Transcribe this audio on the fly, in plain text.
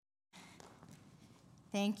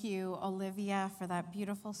Thank you, Olivia, for that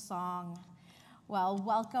beautiful song. Well,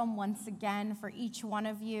 welcome once again for each one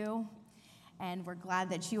of you. And we're glad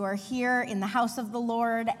that you are here in the house of the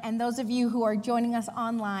Lord. And those of you who are joining us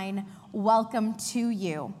online, welcome to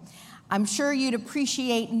you. I'm sure you'd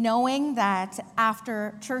appreciate knowing that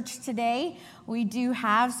after church today, we do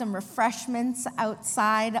have some refreshments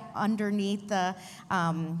outside underneath the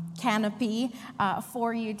canopy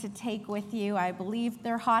for you to take with you. I believe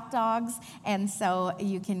they're hot dogs, and so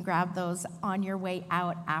you can grab those on your way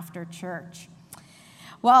out after church.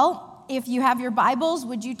 Well, if you have your Bibles,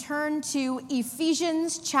 would you turn to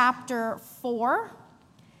Ephesians chapter 4?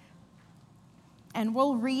 And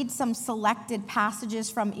we'll read some selected passages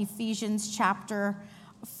from Ephesians chapter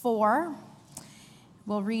 4.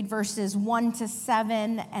 We'll read verses 1 to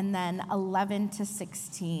 7 and then 11 to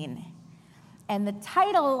 16. And the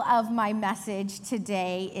title of my message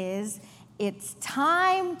today is, It's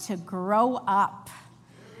Time to Grow Up.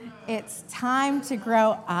 It's time to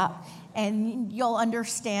grow up. And you'll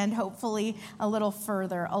understand, hopefully, a little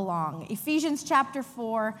further along. Ephesians chapter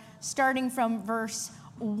 4, starting from verse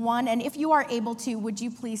 1. And if you are able to, would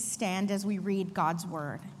you please stand as we read God's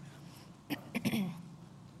word?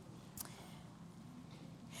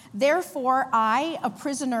 Therefore, I, a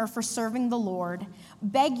prisoner for serving the Lord,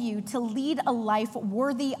 beg you to lead a life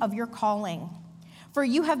worthy of your calling. For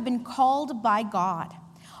you have been called by God.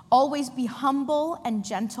 Always be humble and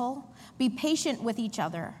gentle. Be patient with each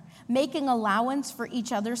other, making allowance for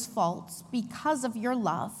each other's faults because of your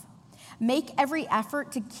love. Make every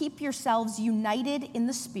effort to keep yourselves united in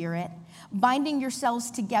the Spirit, binding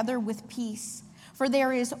yourselves together with peace. For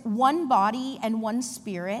there is one body and one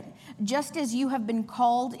Spirit, just as you have been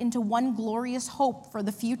called into one glorious hope for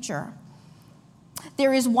the future.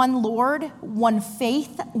 There is one Lord, one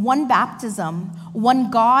faith, one baptism,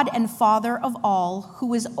 one God and Father of all,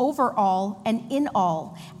 who is over all and in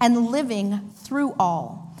all, and living through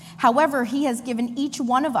all. However, he has given each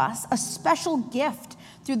one of us a special gift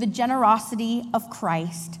through the generosity of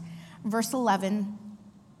Christ. Verse 11.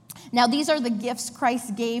 Now these are the gifts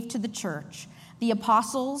Christ gave to the church: the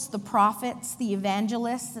apostles, the prophets, the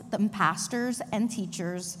evangelists, the pastors, and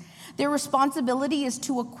teachers. Their responsibility is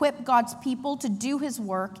to equip God's people to do his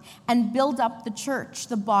work and build up the church,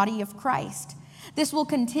 the body of Christ. This will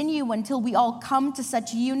continue until we all come to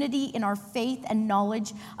such unity in our faith and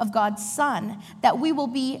knowledge of God's Son that we will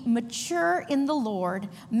be mature in the Lord,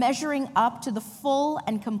 measuring up to the full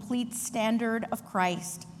and complete standard of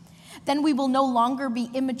Christ. Then we will no longer be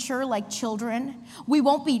immature like children. We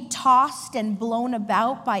won't be tossed and blown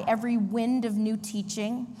about by every wind of new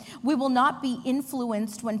teaching. We will not be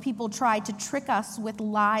influenced when people try to trick us with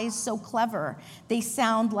lies so clever they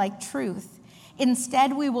sound like truth.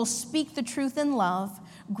 Instead, we will speak the truth in love,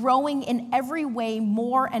 growing in every way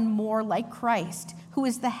more and more like Christ, who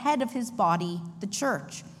is the head of his body, the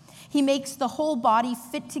church. He makes the whole body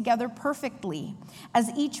fit together perfectly. As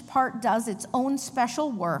each part does its own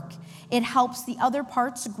special work, it helps the other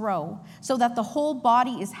parts grow so that the whole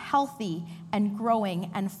body is healthy and growing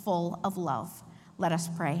and full of love. Let us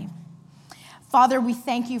pray. Father, we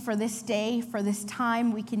thank you for this day, for this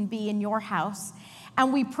time we can be in your house.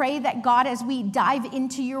 And we pray that, God, as we dive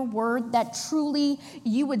into your word, that truly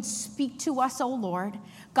you would speak to us, O Lord.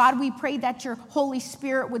 God, we pray that your Holy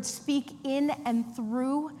Spirit would speak in and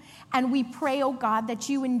through. And we pray, oh God, that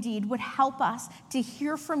you indeed would help us to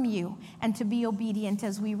hear from you and to be obedient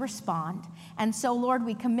as we respond. And so, Lord,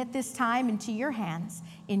 we commit this time into your hands.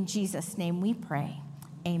 In Jesus' name we pray.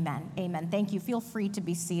 Amen. Amen. Thank you. Feel free to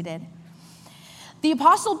be seated. The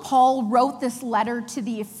Apostle Paul wrote this letter to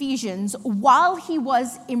the Ephesians while he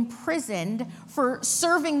was imprisoned for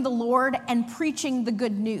serving the Lord and preaching the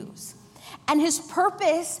good news. And his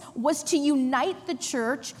purpose was to unite the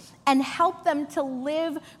church and help them to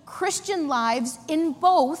live Christian lives in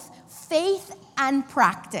both faith and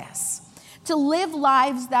practice, to live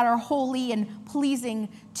lives that are holy and pleasing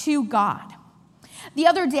to God. The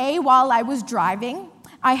other day, while I was driving,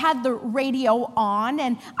 I had the radio on,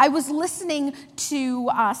 and I was listening to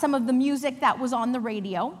some of the music that was on the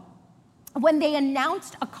radio when they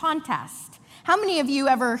announced a contest. How many of you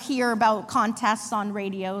ever hear about contests on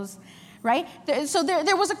radios, right? So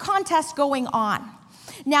there was a contest going on.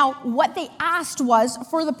 Now, what they asked was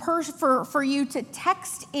for you to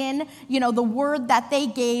text in, the word that they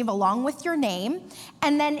gave along with your name,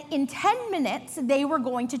 and then in 10 minutes, they were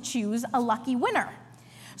going to choose a lucky winner.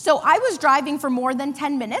 So I was driving for more than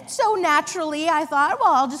 10 minutes, so naturally I thought,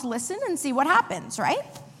 well, I'll just listen and see what happens, right?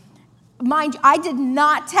 Mind you, I did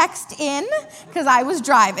not text in because I was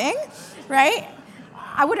driving, right?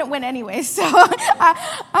 I wouldn't win anyway, so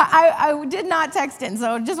I did not text in,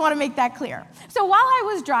 so just want to make that clear. So while I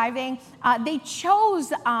was driving, they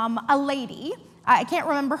chose a lady. I can't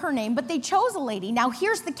remember her name, but they chose a lady. Now,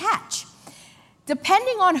 here's the catch.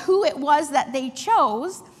 Depending on who it was that they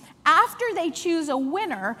chose, after they choose a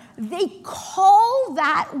winner, they call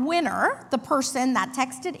that winner, the person that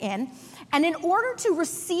texted in, and in order to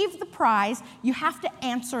receive the prize, you have to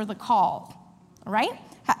answer the call, all right?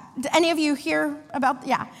 Did any of you hear about,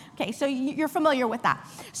 yeah, okay, so you're familiar with that.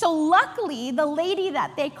 So luckily, the lady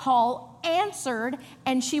that they call answered,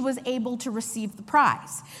 and she was able to receive the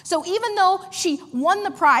prize. So even though she won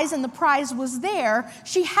the prize and the prize was there,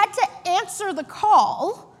 she had to answer the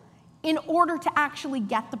call in order to actually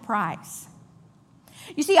get the prize.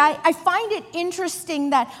 You see, I find it interesting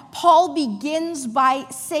that Paul begins by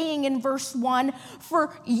saying in verse 1,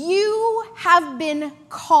 "For you have been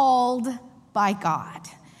called by God."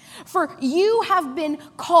 For you have been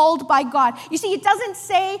called by God. You see, it doesn't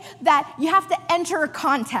say that you have to enter a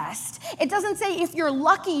contest. It doesn't say if you're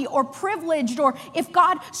lucky or privileged or if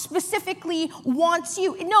God specifically wants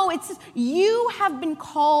you. No, it says you have been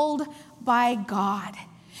called by God.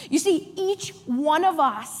 You see, each one of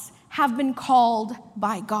us have been called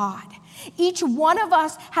by God. Each one of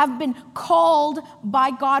us have been called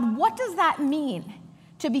by God. What does that mean,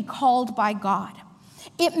 to be called by God?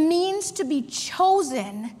 It means to be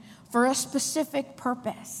chosen for a specific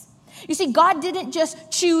purpose. You see, God didn't just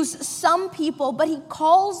choose some people, but he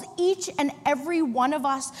calls each and every one of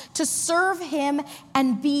us to serve him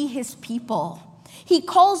and be his people. He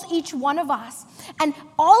calls each one of us. And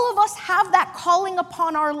all of us have that calling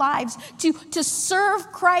upon our lives to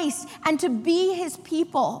serve Christ and to be his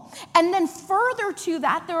people. And then further to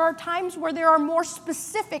that, there are times where there are more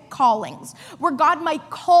specific callings, where God might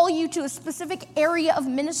call you to a specific area of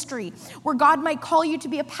ministry, where God might call you to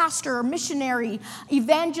be a pastor or missionary,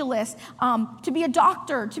 evangelist, to be a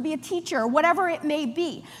doctor, to be a teacher, whatever it may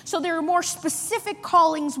be. So there are more specific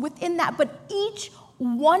callings within that, but each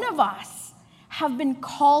one of us have been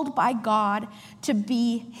called by God to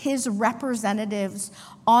be his representatives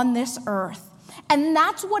on this earth. And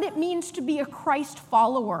that's what it means to be a Christ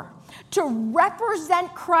follower, to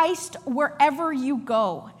represent Christ wherever you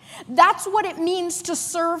go. That's what it means to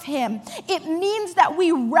serve him. It means that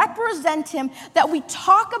we represent him, that we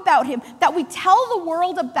talk about him, that we tell the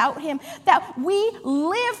world about him, that we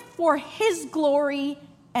live for his glory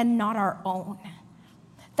and not our own.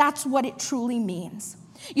 That's what it truly means.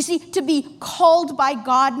 You see, to be called by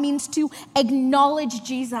God means to acknowledge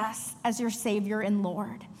Jesus as your Savior and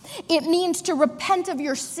Lord. It means to repent of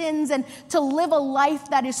your sins and to live a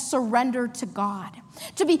life that is surrendered to God.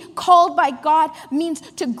 To be called by God means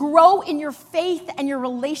to grow in your faith and your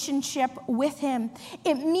relationship with him.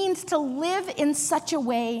 It means to live in such a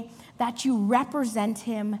way that you represent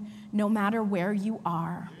him no matter where you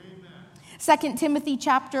are. 2 Timothy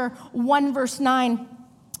chapter 1, verse 9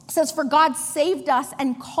 says, "For God saved us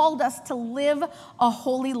and called us to live a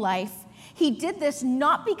holy life. He did this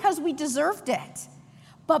not because we deserved it,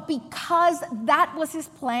 but because that was his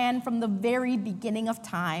plan from the very beginning of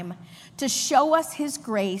time, to show us his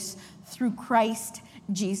grace through Christ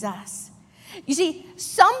Jesus." You see,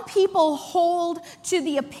 some people hold to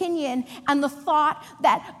the opinion and the thought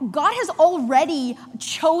that God has already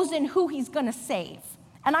chosen who he's going to save.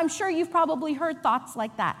 And I'm sure you've probably heard thoughts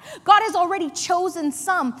like that. God has already chosen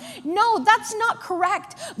some. No, that's not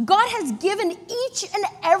correct. God has given each and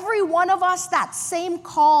every one of us that same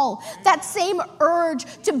call, that same urge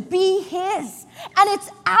to be his. And it's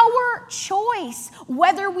our choice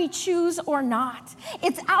whether we choose or not.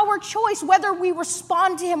 It's our choice whether we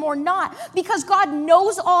respond to him or not, because God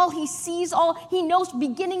knows all, he sees all, he knows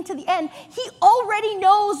beginning to the end. He already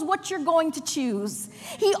knows what you're going to choose.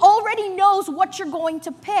 He already knows what you're going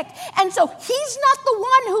to pick. And so he's not the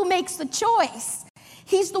one who makes the choice.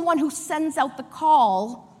 He's the one who sends out the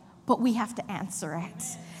call, but we have to answer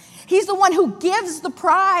it. He's the one who gives the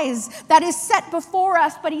prize that is set before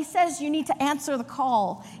us, but he says you need to answer the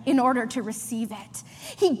call in order to receive it.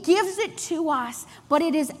 He gives it to us, but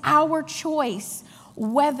it is our choice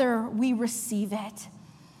whether we receive it.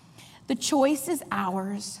 The choice is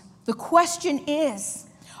ours. The question is,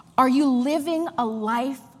 are you living a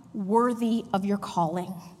life worthy of your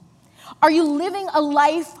calling? Are you living a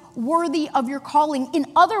life worthy of your calling?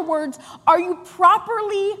 In other words, are you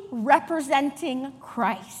properly representing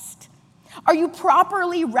Christ? Are you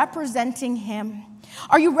properly representing him?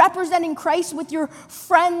 Are you representing Christ with your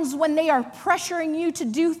friends when they are pressuring you to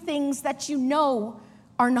do things that you know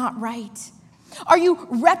are not right? Are you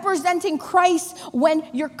representing Christ when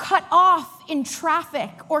you're cut off in traffic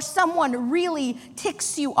or someone really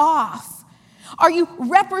ticks you off? Are you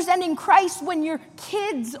representing Christ when your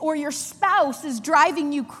kids or your spouse is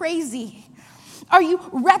driving you crazy? Are you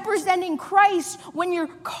representing Christ when your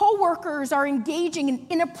coworkers are engaging in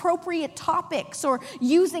inappropriate topics or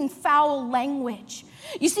using foul language?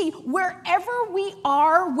 You see, wherever we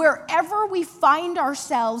are, wherever we find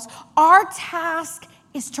ourselves, our task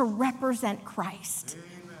is to represent Christ.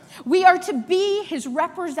 Amen. We are to be his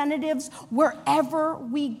representatives wherever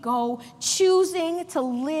we go, choosing to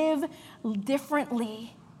live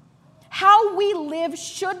differently. How we live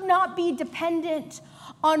should not be dependent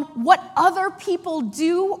on what other people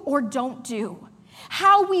do or don't do.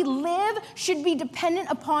 How we live should be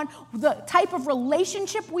dependent upon the type of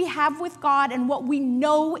relationship we have with God and what we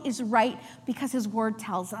know is right because his word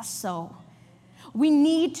tells us so. We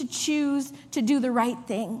need to choose to do the right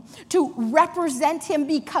thing, to represent him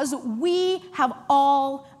because we have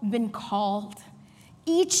all been called.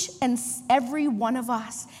 Each and every one of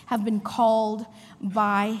us have been called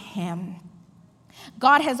by him.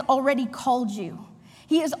 God has already called you.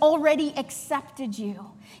 He has already accepted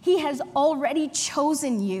you. He has already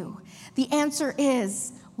chosen you. The answer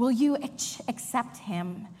is, will you accept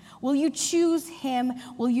him? Will you choose him?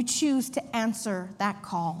 Will you choose to answer that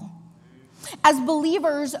call? As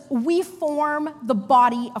believers, we form the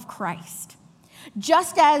body of Christ.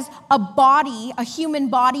 Just as a body, a human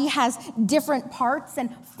body, has different parts and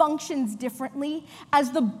functions differently, as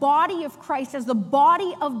the body of Christ, as the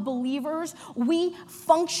body of believers, we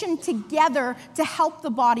function together to help the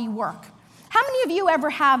body work. How many of you ever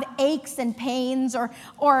have aches and pains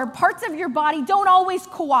or parts of your body don't always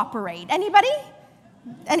cooperate? Anybody?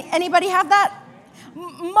 Anybody have that?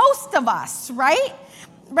 Most of us, right?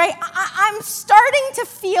 Right? I'm starting to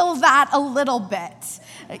feel that a little bit.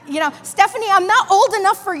 You know, Stephanie, I'm not old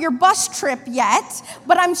enough for your bus trip yet,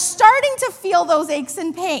 but I'm starting to feel those aches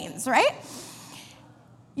and pains, right?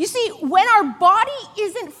 You see, when our body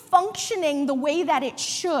isn't functioning the way that it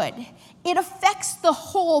should, it affects the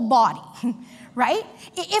whole body, right?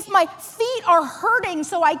 If my feet are hurting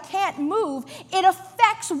so I can't move, it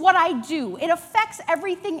affects what I do. It affects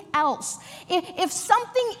everything else. If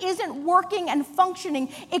something isn't working and functioning,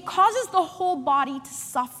 it causes the whole body to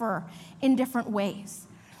suffer in different ways.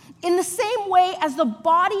 In the same way as the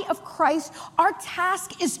body of Christ, our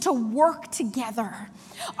task is to work together.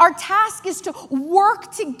 Our task is to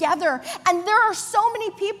work together. And there are so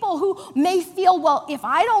many people who may feel, well, if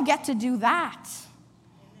I don't get to do that,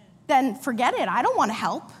 then forget it. I don't want to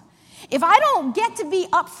help. If I don't get to be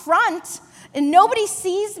up front and nobody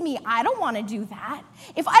sees me, I don't want to do that.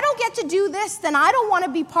 If I don't get to do this, then I don't want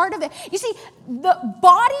to be part of it. You see, the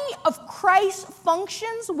body of Christ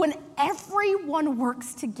functions when everyone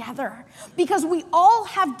works together because we all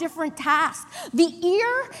have different tasks. The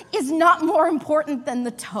ear is not more important than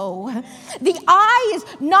the toe. The eye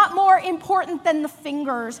is not more important than the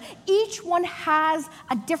fingers. Each one has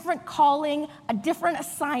a different calling, a different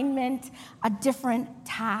assignment, a different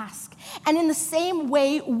task. And in the same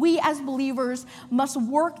way, we as believers must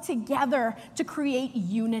work together to create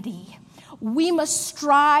unity. We must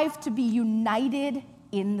strive to be united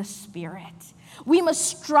in the Spirit. We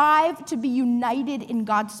must strive to be united in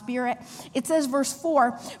God's Spirit. It says, verse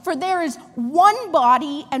 4, "For there is one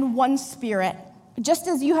body and one Spirit, just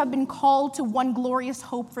as you have been called to one glorious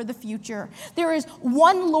hope for the future. There is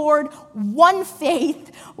one Lord, one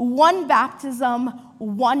faith, one baptism,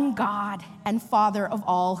 one God and Father of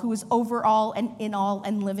all, who is over all and in all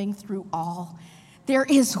and living through all." There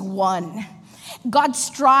is one. God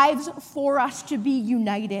strives for us to be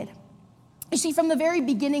united. You see, from the very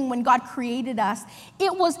beginning when God created us,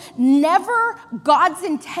 it was never God's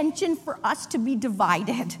intention for us to be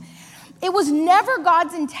divided. It was never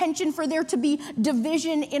God's intention for there to be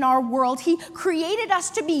division in our world. He created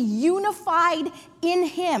us to be unified in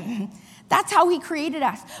him. That's how he created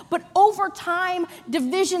us. But over time,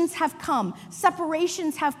 divisions have come,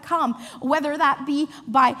 separations have come, whether that be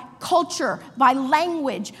by culture, by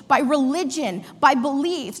language, by religion, by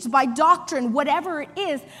beliefs, by doctrine, whatever it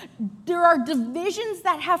is. There are divisions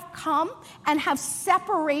that have come and have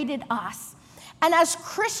separated us. And as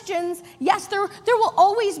Christians, yes, there will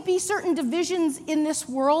always be certain divisions in this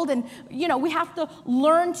world, and we have to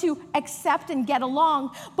learn to accept and get along.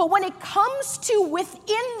 But when it comes to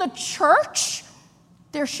within the church,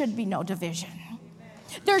 there should be no division.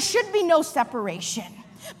 There should be no separation,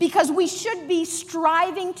 because we should be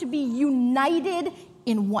striving to be united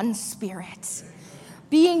in one spirit,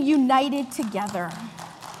 being united together.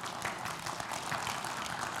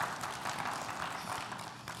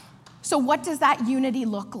 So what does that unity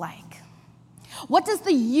look like? What does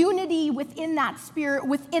the unity within that spirit,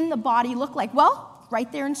 within the body look like? Well,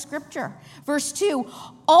 right there in Scripture. Verse 2,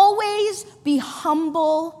 always be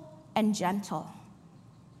humble and gentle.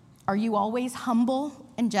 Are you always humble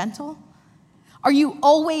and gentle? Are you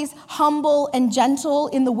always humble and gentle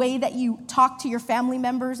in the way that you talk to your family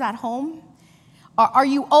members at home? Are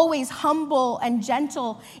you always humble and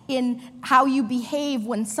gentle in how you behave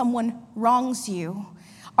when someone wrongs you?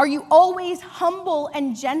 Are you always humble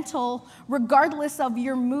and gentle regardless of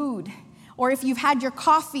your mood or if you've had your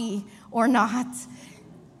coffee or not?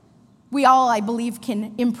 We all, I believe,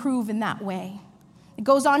 can improve in that way. It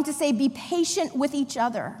goes on to say, be patient with each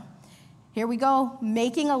other. Here we go,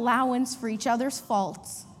 making allowance for each other's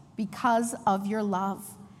faults because of your love.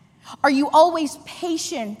 Are you always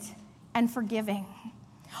patient and forgiving?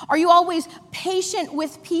 Are you always patient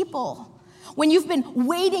with people when you've been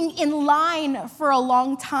waiting in line for a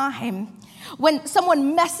long time? When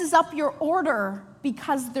someone messes up your order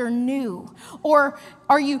because they're new? Or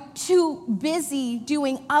are you too busy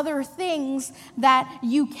doing other things that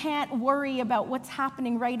you can't worry about what's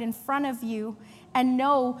happening right in front of you and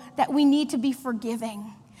know that we need to be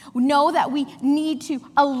forgiving? Know that we need to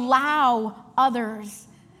allow others.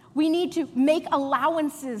 We need to make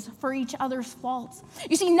allowances for each other's faults.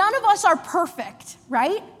 You see, none of us are perfect,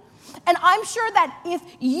 right? And I'm sure that if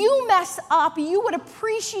you mess up, you would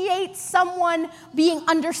appreciate someone being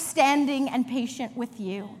understanding and patient with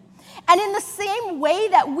you. And in the same way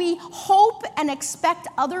that we hope and expect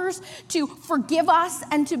others to forgive us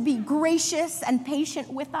and to be gracious and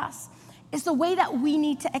patient with us, is the way that we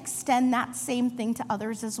need to extend that same thing to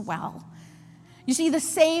others as well. You see, the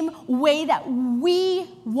same way that we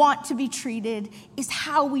want to be treated is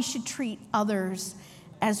how we should treat others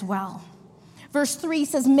as well. Verse 3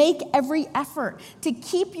 says, make every effort to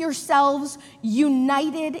keep yourselves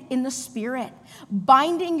united in the Spirit,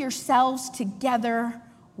 binding yourselves together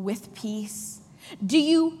with peace. Do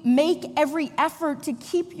you make every effort to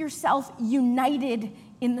keep yourself united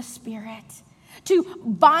in the Spirit? To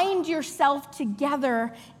bind yourself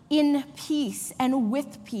together in peace and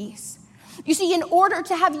with peace? You see, in order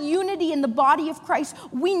to have unity in the body of Christ,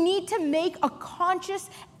 we need to make a conscious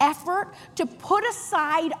effort to put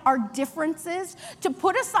aside our differences, to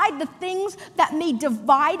put aside the things that may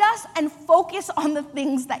divide us and focus on the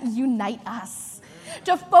things that unite us.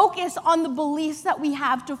 To focus on the beliefs that we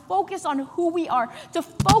have, to focus on who we are, to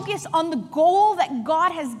focus on the goal that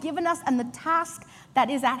God has given us and the task that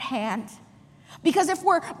is at hand. Because if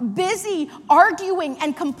we're busy arguing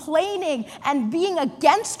and complaining and being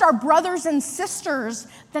against our brothers and sisters,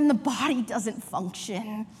 then the body doesn't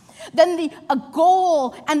function. Then a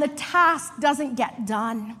goal and the task doesn't get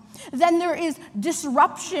done. Then there is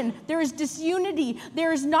disruption, there is disunity,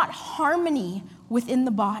 there is not harmony within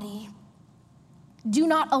the body. Do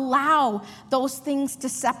not allow those things to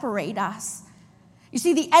separate us. You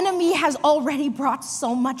see, the enemy has already brought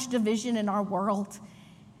so much division in our world.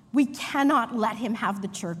 We cannot let him have the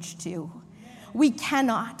church too. We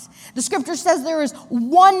cannot. The scripture says there is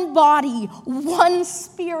one body, one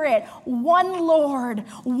Spirit, one Lord,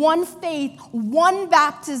 one faith, one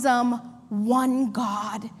baptism, one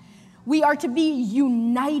God. We are to be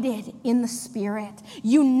united in the Spirit,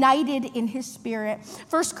 united in his Spirit.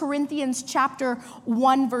 1 Corinthians chapter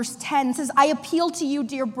 1, verse 10 says, I appeal to you,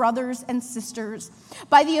 dear brothers and sisters,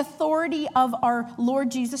 by the authority of our Lord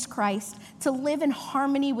Jesus Christ, to live in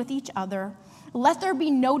harmony with each other. Let there be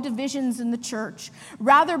no divisions in the church.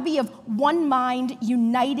 Rather be of one mind,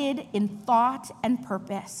 united in thought and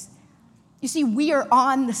purpose. You see, we are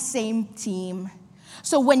on the same team.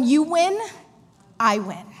 So when you win, I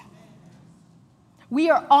win. We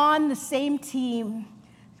are on the same team,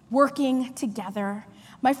 working together.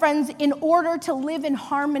 My friends, in order to live in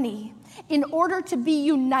harmony, in order to be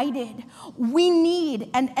united, we need,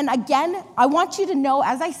 and again, I want you to know,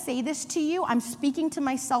 as I say this to you, I'm speaking to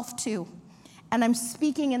myself too, and I'm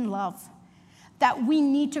speaking in love, that we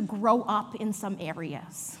need to grow up in some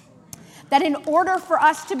areas. That in order for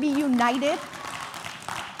us to be united,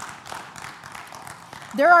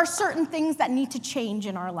 there are certain things that need to change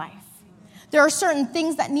in our life. There are certain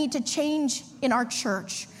things that need to change in our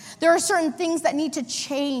church. There are certain things that need to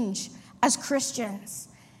change as Christians.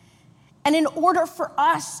 And in order for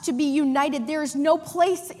us to be united, there is no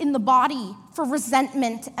place in the body for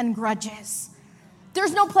resentment and grudges.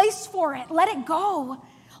 There's no place for it. Let it go.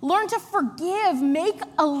 Learn to forgive. Make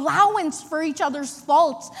allowance for each other's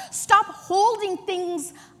faults. Stop holding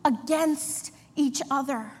things against each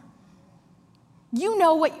other. You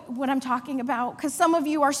know what I'm talking about, because some of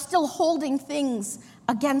you are still holding things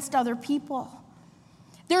against other people.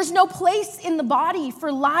 There's no place in the body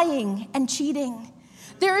for lying and cheating.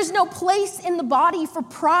 There is no place in the body for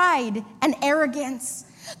pride and arrogance.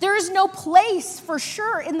 There is no place, for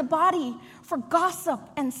sure, in the body for gossip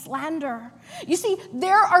and slander. You see,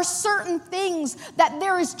 there are certain things that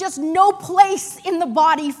there is just no place in the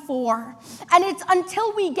body for. And it's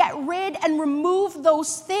until we get rid and remove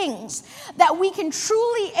those things that we can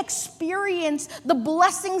truly experience the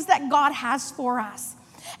blessings that God has for us.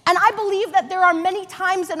 And I believe that there are many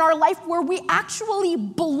times in our life where we actually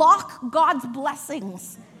block God's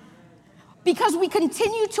blessings because we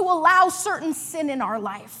continue to allow certain sin in our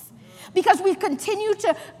life, because we continue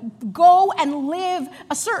to go and live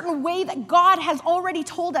a certain way that God has already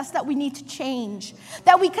told us that we need to change,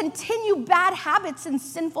 that we continue bad habits and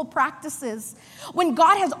sinful practices when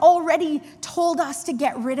God has already told us to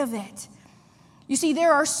get rid of it. You see,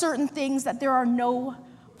 there are certain things that there are no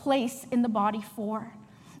place in the body for.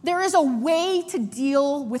 There is a way to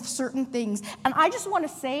deal with certain things. And I just want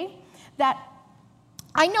to say that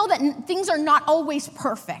I know that things are not always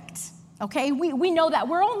perfect, okay? We know that.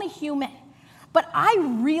 We're only human. But I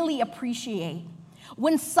really appreciate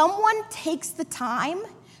when someone takes the time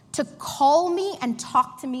to call me and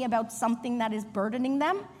talk to me about something that is burdening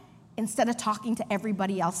them instead of talking to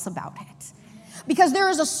everybody else about it. Because there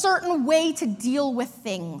is a certain way to deal with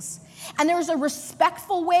things. And there's a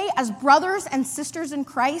respectful way as brothers and sisters in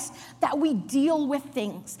Christ that we deal with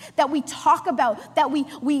things, that we talk about, that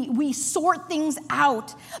we sort things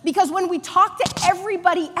out. Because when we talk to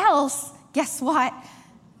everybody else, guess what?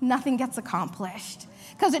 Nothing gets accomplished.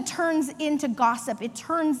 Because it turns into gossip. It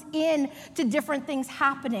turns into different things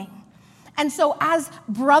happening. And so as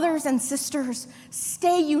brothers and sisters,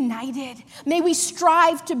 stay united. May we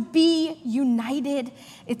strive to be united.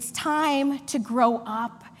 It's time to grow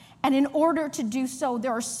up. And in order to do so,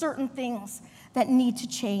 there are certain things that need to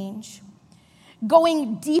change.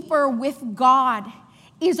 Going deeper with God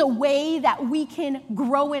is a way that we can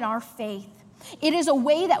grow in our faith. It is a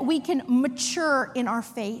way that we can mature in our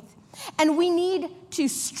faith. And we need to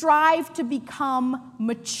strive to become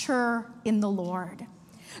mature in the Lord.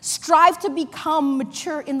 Strive to become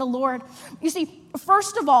mature in the Lord. You see,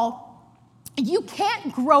 first of all, you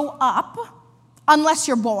can't grow up unless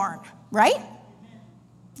you're born, right?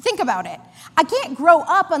 Think about it. I can't grow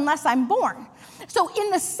up unless I'm born. So in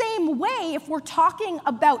the same way, if we're talking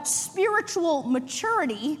about spiritual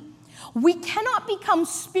maturity, we cannot become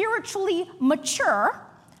spiritually mature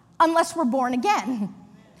unless we're born again.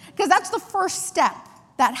 Because that's the first step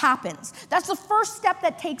that happens. That's the first step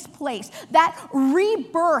that takes place. That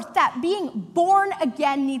rebirth, that being born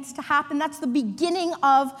again needs to happen. That's the beginning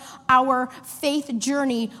of our faith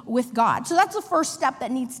journey with God. So that's the first step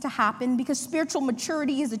that needs to happen, because spiritual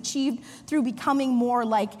maturity is achieved through becoming more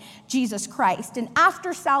like Jesus Christ. And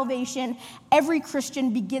after salvation, every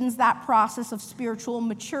Christian begins that process of spiritual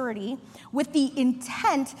maturity with the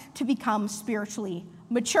intent to become spiritually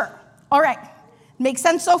mature. All right. Make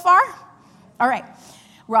sense so far? All right.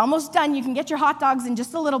 We're almost done. You can get your hot dogs in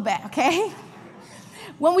just a little bit, okay?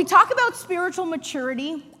 When we talk about spiritual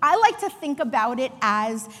maturity, I like to think about it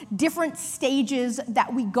as different stages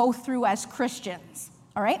that we go through as Christians,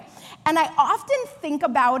 all right? And I often think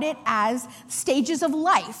about it as stages of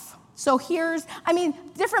life. So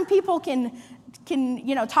different people can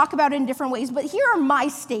talk about it in different ways, but here are my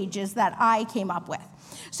stages that I came up with.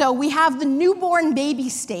 So we have the newborn baby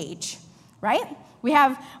stage, right? We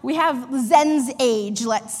have Zen's age,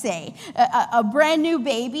 let's say, a brand new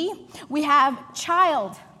baby. We have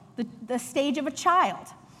child, the stage of a child.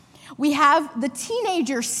 We have the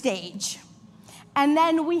teenager stage. And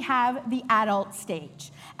then we have the adult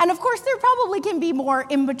stage. And of course, there probably can be more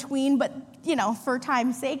in between, but for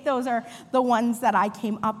time's sake, those are the ones that I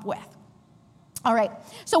came up with. All right,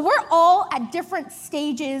 so we're all at different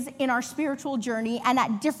stages in our spiritual journey and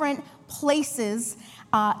at different places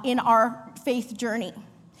in our faith journey.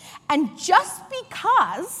 And just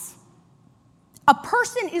because a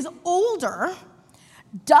person is older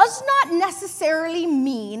does not necessarily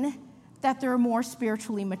mean that they're more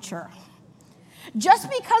spiritually mature. Just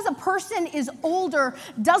because a person is older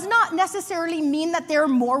does not necessarily mean that they're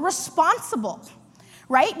more responsible,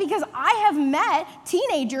 right? Because I have met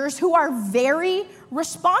teenagers who are very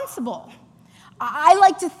responsible. I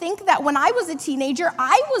like to think that when I was a teenager,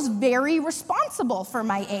 I was very responsible for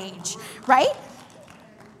my age, right?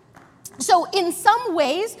 So in some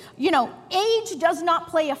ways, age does not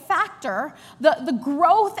play a factor. The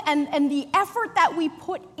growth and the effort that we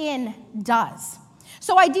put in does.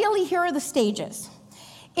 So ideally, here are the stages.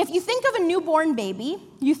 If you think of a newborn baby,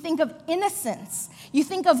 you think of innocence. You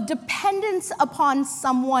think of dependence upon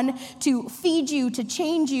someone to feed you, to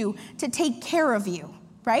change you, to take care of you,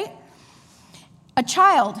 right? A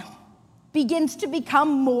child begins to become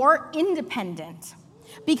more independent.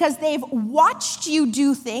 because they've watched you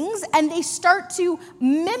do things and they start to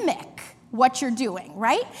mimic what you're doing,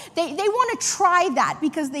 right? They want to try that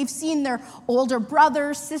because they've seen their older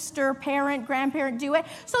brother, sister, parent, grandparent do it.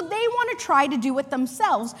 So they want to try to do it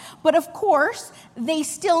themselves. But of course, they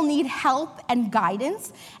still need help and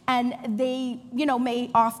guidance. And they,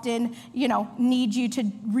 may often, need you to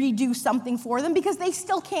redo something for them because they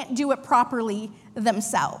still can't do it properly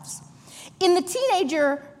themselves. In the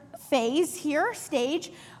teenager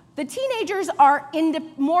stage, the teenagers are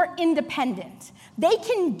more independent. They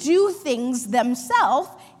can do things themselves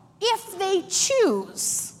if they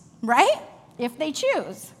choose, right? If they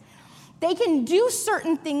choose. They can do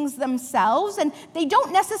certain things themselves, and they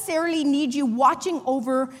don't necessarily need you watching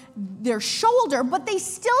over their shoulder, but they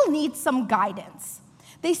still need some guidance.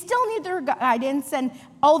 They still need their guidance, and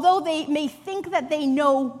although they may think that they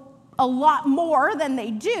know a lot more than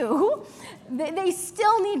they do, they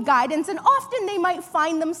still need guidance, and often they might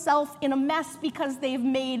find themselves in a mess because they've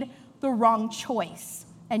made the wrong choice,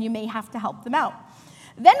 and you may have to help them out.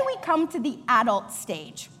 Then we come to the adult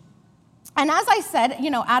stage. And as I said,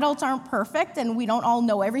 adults aren't perfect and we don't all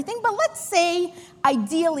know everything, but let's say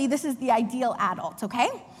ideally this is the ideal adult, okay?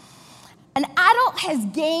 An adult has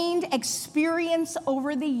gained experience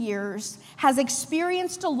over the years, has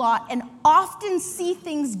experienced a lot, and often see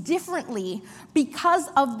things differently because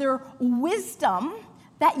of their wisdom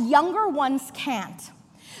that younger ones can't.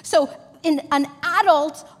 So an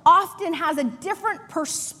adult often has a different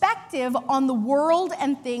perspective on the world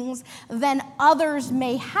and things than others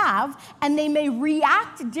may have, and they may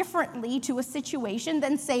react differently to a situation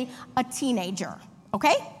than, say, a teenager.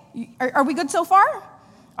 Okay? Are we good so far?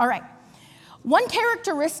 All right. One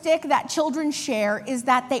characteristic that children share is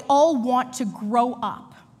that they all want to grow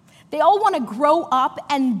up. They all want to grow up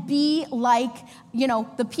and be like,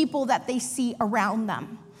 the people that they see around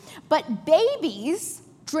them. But babies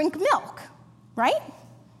drink milk, right?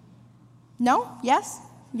 No? Yes?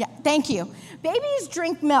 Yeah, thank you. Babies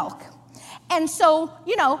drink milk. And so,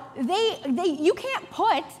 you can't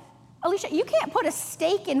put, Alicia, you can't put a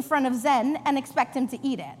steak in front of Zen and expect him to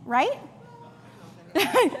eat it, right?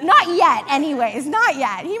 Not yet, anyways, not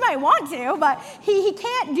yet. He might want to, but he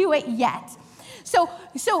can't do it yet. So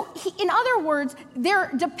in other words, they're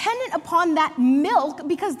dependent upon that milk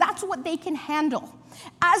because that's what they can handle.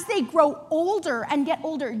 As they grow older and get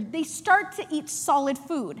older, they start to eat solid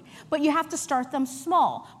food, but you have to start them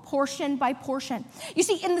small, portion by portion. You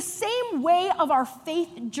see, in the same way of our faith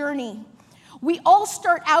journey, we all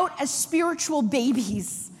start out as spiritual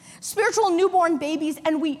babies, spiritual newborn babies,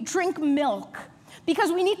 and we drink milk.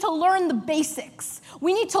 Because we need to learn the basics.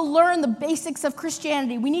 We need to learn the basics of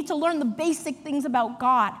Christianity. We need to learn the basic things about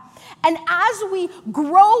God. And as we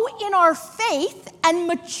grow in our faith and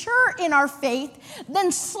mature in our faith,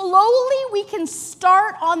 then slowly we can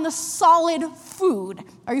start on the solid food.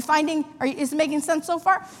 Is it making sense so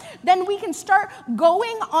far? Then we can start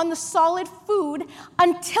going on the solid food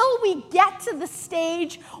until we get to the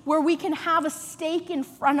stage where we can have a steak in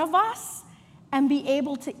front of us and be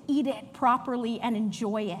able to eat it properly and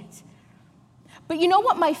enjoy it. But you know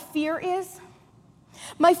what my fear is?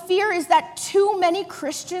 My fear is that too many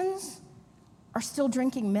Christians are still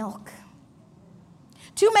drinking milk.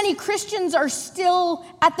 Too many Christians are still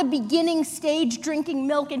at the beginning stage drinking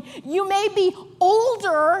milk, and you may be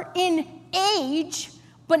older in age,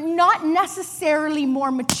 but not necessarily more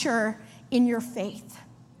mature in your faith.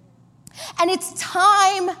 And it's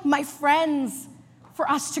time, my friends, for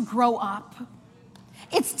us to grow up.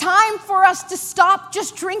 It's time for us to stop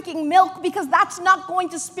just drinking milk because that's not going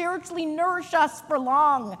to spiritually nourish us for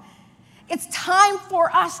long. It's time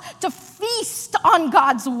for us to feast on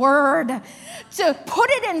God's word, to put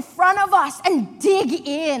it in front of us and dig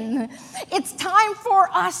in. It's time for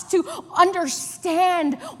us to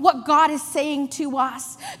understand what God is saying to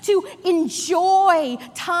us, to enjoy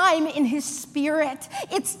time in His Spirit.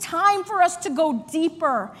 It's time for us to go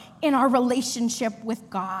deeper in our relationship with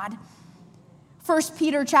God. 1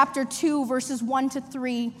 Peter chapter 2, verses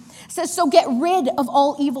 1-3 says, "So get rid of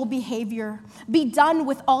all evil behavior. Be done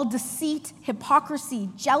with all deceit, hypocrisy,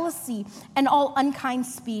 jealousy, and all unkind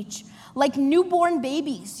speech. Like newborn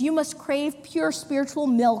babies, you must crave pure spiritual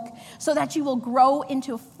milk so that you will grow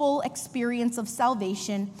into a full experience of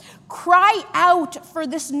salvation. Cry out for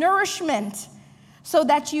this nourishment so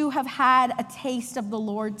that you have had a taste of the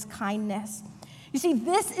Lord's kindness." You see,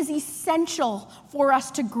 this is essential for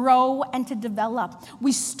us to grow and to develop.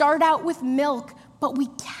 We start out with milk, but we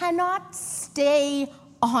cannot stay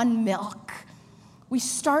on milk. We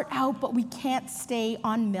start out, but we can't stay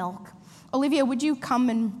on milk. Olivia, would you come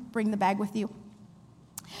and bring the bag with you?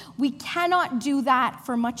 We cannot do that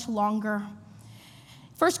for much longer.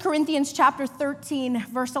 1 Corinthians chapter 13,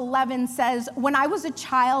 verse 11 says, "When I was a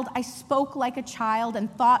child, I spoke like a child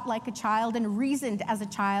and thought like a child and reasoned as a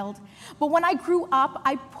child. But when I grew up,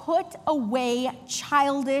 I put away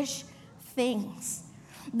childish things."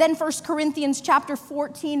 Then 1 Corinthians chapter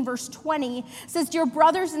 14, verse 20 says, "Dear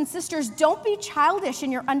brothers and sisters, don't be childish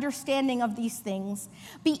in your understanding of these things.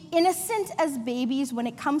 Be innocent as babies when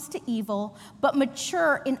it comes to evil, but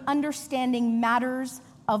mature in understanding matters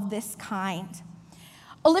of this kind."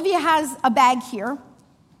 Olivia has a bag here.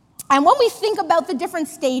 And when we think about the different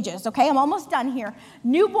stages, okay, I'm almost done here.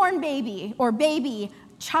 Newborn baby or baby,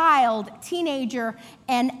 child, teenager,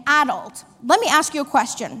 and adult. Let me ask you a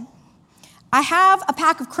question. I have a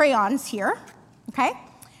pack of crayons here, okay?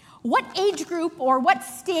 What age group or what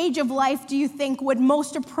stage of life do you think would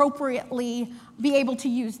most appropriately be able to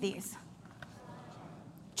use these?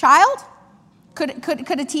 Child?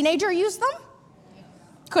 Could a teenager use them?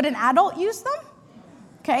 Could an adult use them?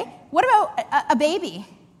 Okay. What about a baby?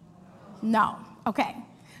 No. Okay.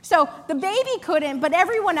 So the baby couldn't, but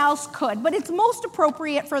everyone else could. But it's most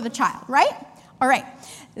appropriate for the child, right? All right.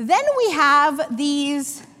 Then we have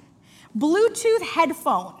these Bluetooth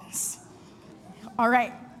headphones. All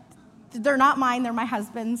right. They're not mine. They're my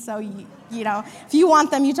husband's. So, you know, if you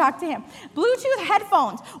want them, you talk to him. Bluetooth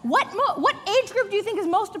headphones. What age group do you think is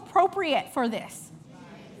most appropriate for this?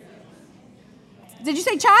 Did you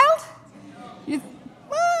say child?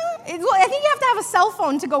 I think you have to have a cell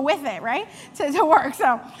phone to go with it, right? To work.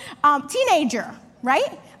 So, teenager,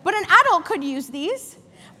 right? But an adult could use these.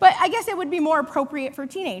 But I guess it would be more appropriate for a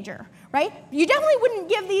teenager, right? You definitely wouldn't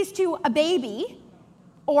give these to a baby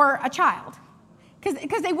or a child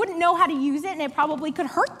because they wouldn't know how to use it and it probably could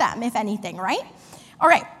hurt them, if anything, right? All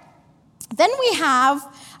right. Then we have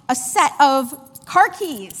a set of car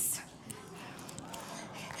keys.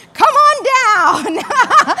 Come on down.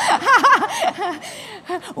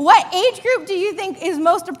 What age group do you think is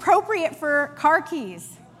most appropriate for car keys?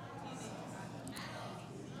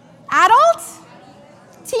 Adult?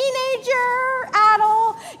 Teenager,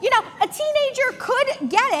 adult. You know, a teenager could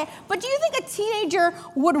get it, but do you think a teenager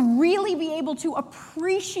would really be able to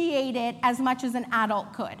appreciate it as much as an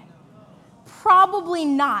adult could? Probably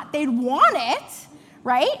not. They'd want it,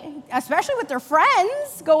 right? Especially with their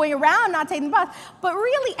friends going around, not taking the bus. But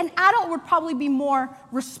really, an adult would probably be more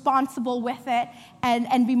responsible with it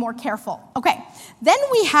and be more careful. Okay, then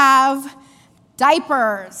we have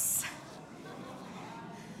diapers.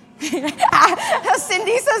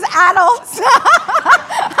 Cindy says adults.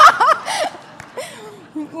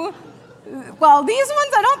 Well, these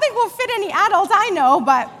ones I don't think will fit any adults I know,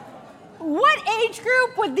 but what age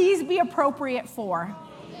group would these be appropriate for?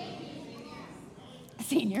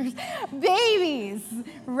 Seniors. Babies,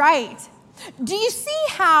 right. Do you see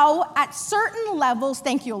how at certain levels,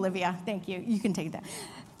 thank you, Olivia, thank you, you can take that.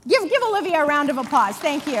 Give Olivia a round of applause,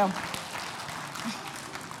 thank you.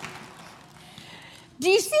 Do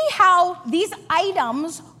you see how these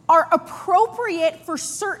items are appropriate for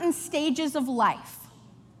certain stages of life,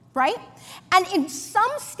 right? And in some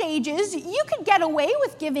stages, you could get away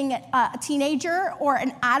with giving a teenager or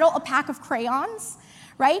an adult a pack of crayons,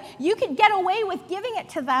 right? You could get away with giving it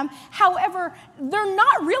to them. However, they're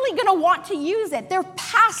not really going to want to use it. They're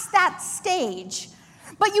past that stage.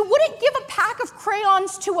 But you wouldn't give a pack of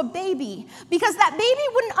crayons to a baby because that baby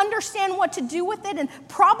wouldn't understand what to do with it and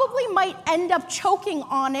probably might end up choking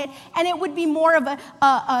on it, and it would be more of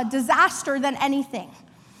a disaster than anything.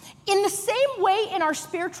 In the same way in our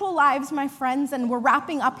spiritual lives, my friends, and we're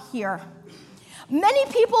wrapping up here, many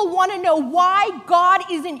people want to know why God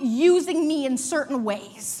isn't using me in certain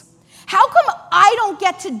ways. How come I don't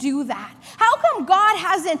get to do that? How come God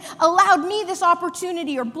hasn't allowed me this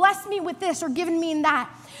opportunity or blessed me with this or given me that?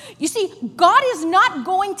 You see, God is not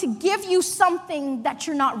going to give you something that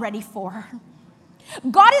you're not ready for.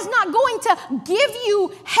 God is not going to give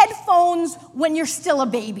you headphones when you're still a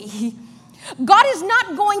baby. God is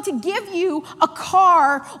not going to give you a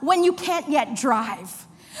car when you can't yet drive.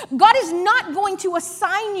 God is not going to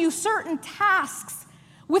assign you certain tasks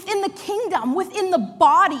within the kingdom, within the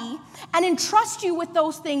body, and entrust you with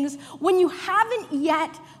those things when you haven't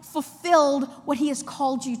yet fulfilled what he has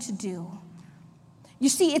called you to do. You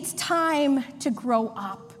see, it's time to grow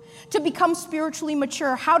up, to become spiritually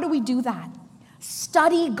mature. How do we do that?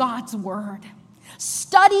 Study God's word.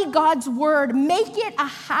 Study God's word. Make it a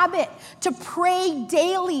habit to pray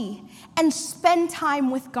daily and spend time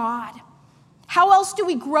with God. How else do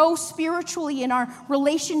we grow spiritually in our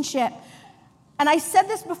relationship? And I said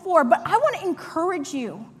this before, but I want to encourage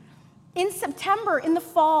you in September, in the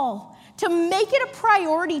fall, to make it a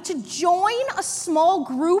priority to join a small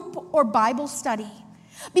group or Bible study.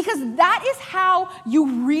 Because that is how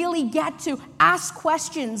you really get to ask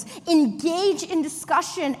questions, engage in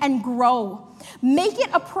discussion, and grow. Make it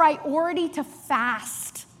a priority to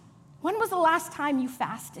fast. When was the last time you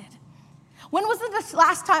fasted? When was the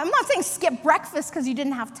last time? I'm not saying skip breakfast because you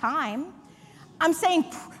didn't have time. I'm saying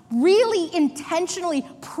really intentionally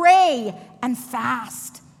pray and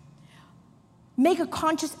fast. Make a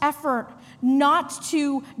conscious effort not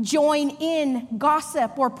to join in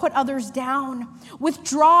gossip or put others down.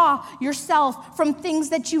 Withdraw yourself from things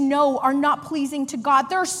that you know are not pleasing to God.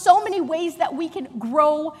 There are so many ways that we can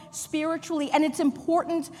grow spiritually, and it's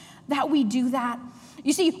important that we do that.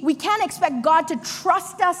 You see, we can't expect God to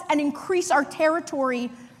trust us and increase our territory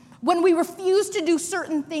when we refuse to do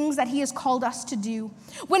certain things that he has called us to do,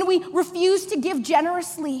 when we refuse to give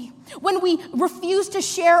generously, when we refuse to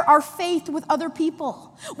share our faith with other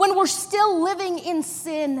people, when we're still living in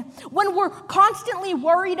sin, when we're constantly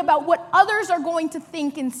worried about what others are going to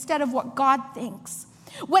think instead of what God thinks,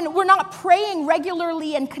 when we're not praying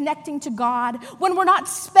regularly and connecting to God, when we're not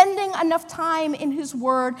spending enough time in his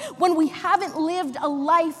word, when we haven't lived a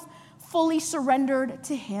life fully surrendered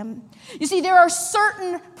to him. You see, there are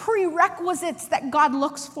certain prerequisites that God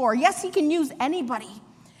looks for. Yes, he can use anybody,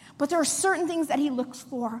 but there are certain things that he looks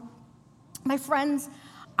for. My friends,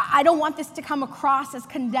 I don't want this to come across as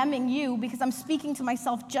condemning you because I'm speaking to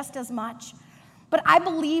myself just as much. But I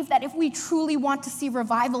believe that if we truly want to see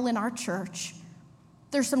revival in our church,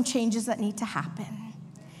 there's some changes that need to happen.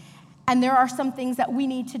 And there are some things that we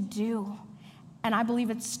need to do. And I believe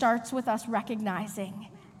it starts with us recognizing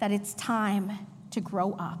that it's time to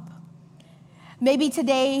grow up. Maybe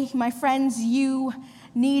today, my friends, you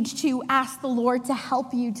need to ask the Lord to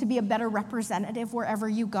help you to be a better representative wherever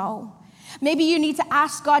you go. Maybe you need to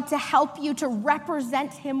ask God to help you to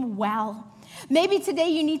represent him well. Maybe today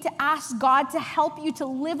you need to ask God to help you to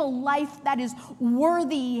live a life that is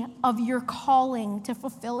worthy of your calling to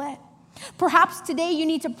fulfill it. Perhaps today you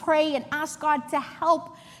need to pray and ask God to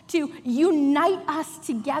help to unite us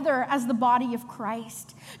together as the body of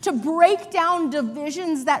Christ, to break down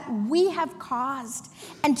divisions that we have caused,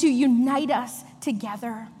 and to unite us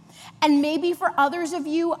together. And maybe for others of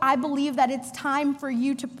you, I believe that it's time for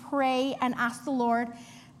you to pray and ask the Lord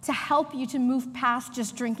to help you to move past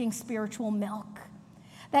just drinking spiritual milk.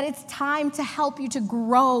 That it's time to help you to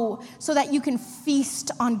grow so that you can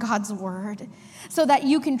feast on God's word, so that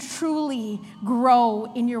you can truly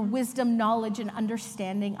grow in your wisdom, knowledge, and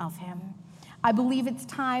understanding of him. I believe it's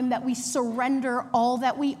time that we surrender all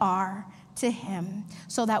that we are to him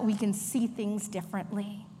so that we can see things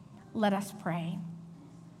differently. Let us pray.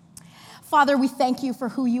 Father, we thank you for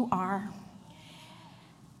who you are.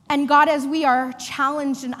 And God, as we are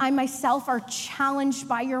challenged, and I myself are challenged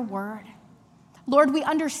by your word, Lord, we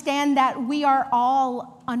understand that we are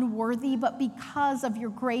all unworthy, but because of your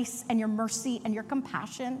grace and your mercy and your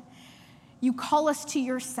compassion, you call us to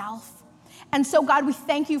yourself. And so, God, we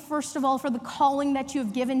thank you, first of all, for the calling that you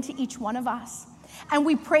have given to each one of us. And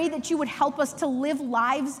we pray that you would help us to live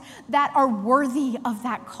lives that are worthy of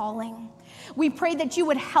that calling. We pray that you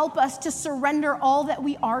would help us to surrender all that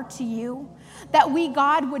we are to you, that we,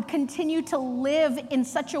 God, would continue to live in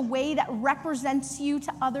such a way that represents you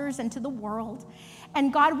to others and to the world.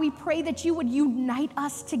 And God, we pray that you would unite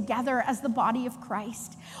us together as the body of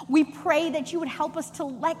Christ. We pray that you would help us to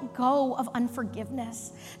let go of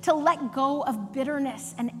unforgiveness, to let go of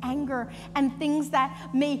bitterness and anger and things that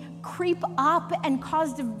may creep up and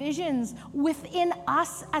cause divisions within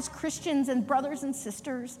us as Christians and brothers and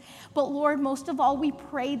sisters. But Lord, most of all, we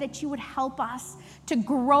pray that you would help us to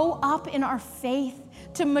grow up in our faith,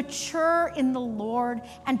 to mature in the Lord,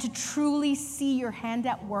 and to truly see your hand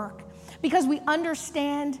at work. Because we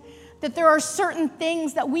understand that there are certain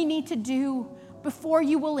things that we need to do before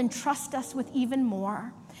you will entrust us with even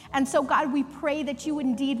more. And so, God, we pray that you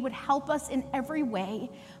indeed would help us in every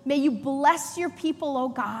way. May you bless your people, oh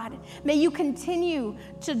God. May you continue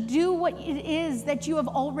to do what it is that you have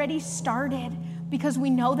already started, because we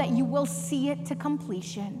know that you will see it to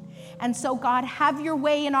completion. And so, God, have your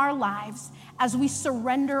way in our lives as we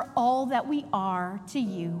surrender all that we are to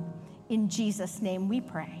you. In Jesus' name we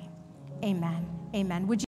pray. Amen. Amen. Would you